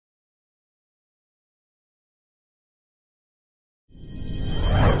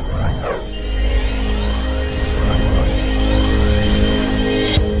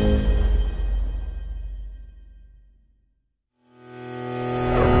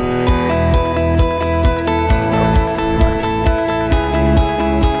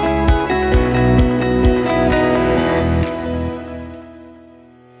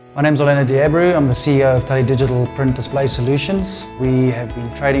My name is Orlando Diabru. I'm the CEO of Tali Digital Print Display Solutions. We have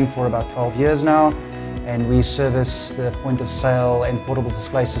been trading for about 12 years now, and we service the point of sale and portable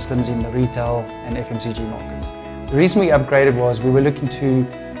display systems in the retail and FMCG markets. The reason we upgraded was we were looking to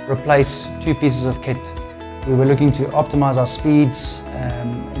replace two pieces of kit. We were looking to optimize our speeds,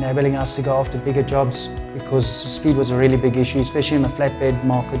 enabling us to go after bigger jobs, because speed was a really big issue, especially in the flatbed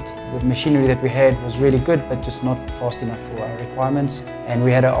market. The machinery that we had was really good, but just not fast enough for our requirements. And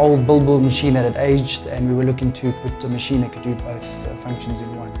we had an old billboard machine that had aged, and we were looking to put a machine that could do both functions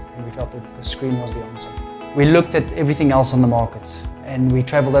in one. And we felt that the screen was the answer. We looked at everything else on the market, and we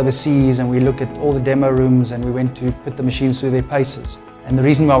traveled overseas, and we looked at all the demo rooms, and we went to put the machines through their paces. And the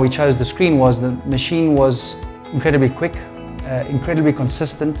reason why we chose the screen was the machine was incredibly quick, incredibly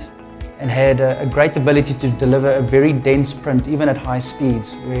consistent, and had a great ability to deliver a very dense print even at high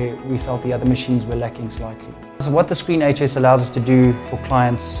speeds where we felt the other machines were lacking slightly. So what the Screen HS allows us to do for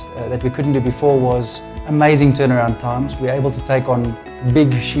clients that we couldn't do before was amazing turnaround times. We're able to take on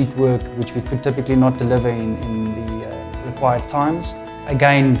big sheet work which we could typically not deliver in the required times.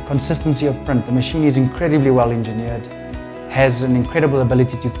 Again, consistency of print. The machine is incredibly well engineered, has an incredible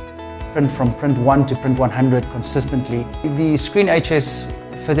ability to print from print 1 to print 100 consistently. The Screen HS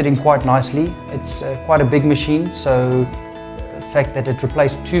fitted in quite nicely. It's quite a big machine, so the fact that it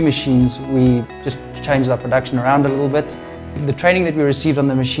replaced two machines, we just changed our production around a little bit. The training that we received on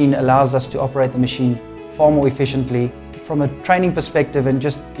the machine allows us to operate the machine far more efficiently. From a training perspective and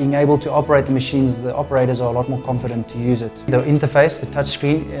just being able to operate the machines, the operators are a lot more confident to use it. The interface, the touch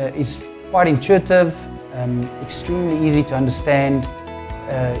screen, is quite intuitive, extremely easy to understand,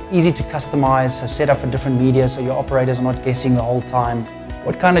 easy to customize, so set up for different media so your operators are not guessing the whole time.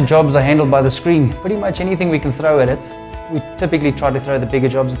 What kind of jobs are handled by the screen? Pretty much anything we can throw at it. We typically try to throw the bigger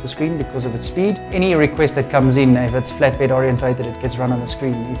jobs at the screen because of its speed. Any request that comes in, if it's flatbed orientated, it gets run on the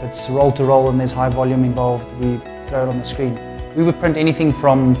screen. If it's roll to roll and there's high volume involved, we throw it on the screen. We would print anything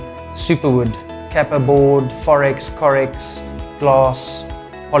from superwood, Kappa board, Forex, Corex, glass,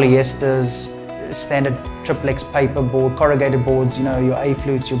 polyesters, standard triplex paper board, corrugated boards, you know, your A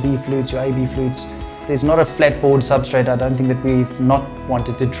flutes, your B flutes, your AB flutes. There's not a flat board substrate I don't think that we've not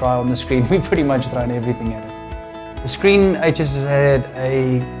wanted to try on the screen. We've pretty much thrown everything at it. The Screen HS has had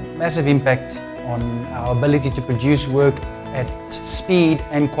a massive impact on our ability to produce work at speed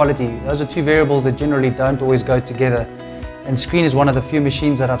and quality. Those are two variables that generally don't always go together. And Screen is one of the few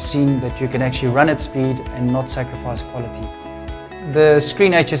machines that I've seen that you can actually run at speed and not sacrifice quality. The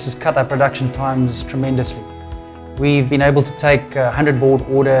Screen HS has cut our production times tremendously. We've been able to take a 100 board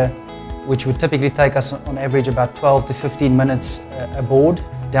order, which would typically take us on average about 12 to 15 minutes a board,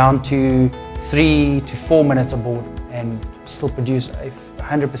 down to 3 to 4 minutes a board, and still produce a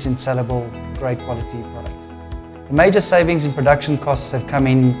 100% sellable, great quality product. The major savings in production costs have come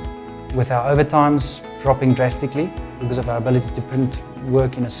in with our overtimes dropping drastically because of our ability to print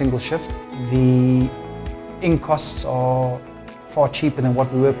work in a single shift. The ink costs are far cheaper than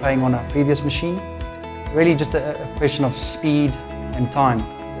what we were paying on our previous machine. Really just a question of speed and time.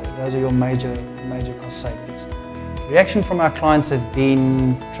 Those are your major cost savings. Reaction from our clients have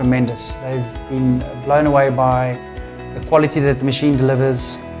been tremendous. They've been blown away by the quality that the machine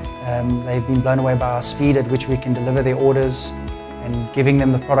delivers. They've been blown away by our speed at which we can deliver their orders and giving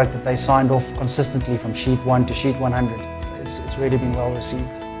them the product that they signed off consistently from sheet 1 to sheet 100. It's really been well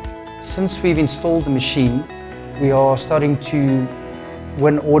received. Since we've installed the machine, we are starting to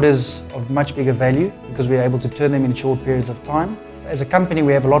win orders of much bigger value because we're able to turn them in short periods of time. As a company,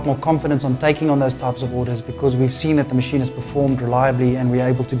 we have a lot more confidence on taking on those types of orders because we've seen that the machine has performed reliably and we're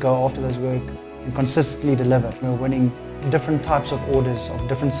able to go after those work and consistently deliver. We're winning different types of orders of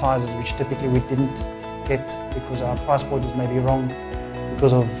different sizes which typically we didn't get because our price point was maybe wrong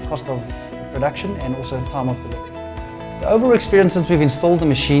because of cost of production and also time of delivery. The overall experience since we've installed the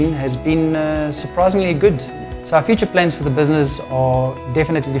machine has been surprisingly good. So our future plans for the business are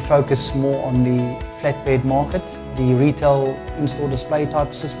definitely to focus more on the flatbed market, the retail in-store display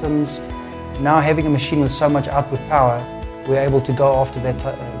type systems. Now having a machine with so much output power, we're able to go after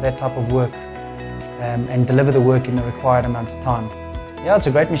that type of work and deliver the work in the required amount of time. Yeah, it's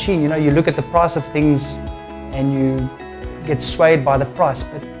a great machine. You know, you look at the price of things and you get swayed by the price,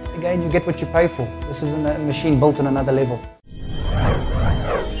 but again, you get what you pay for. This is a machine built on another level.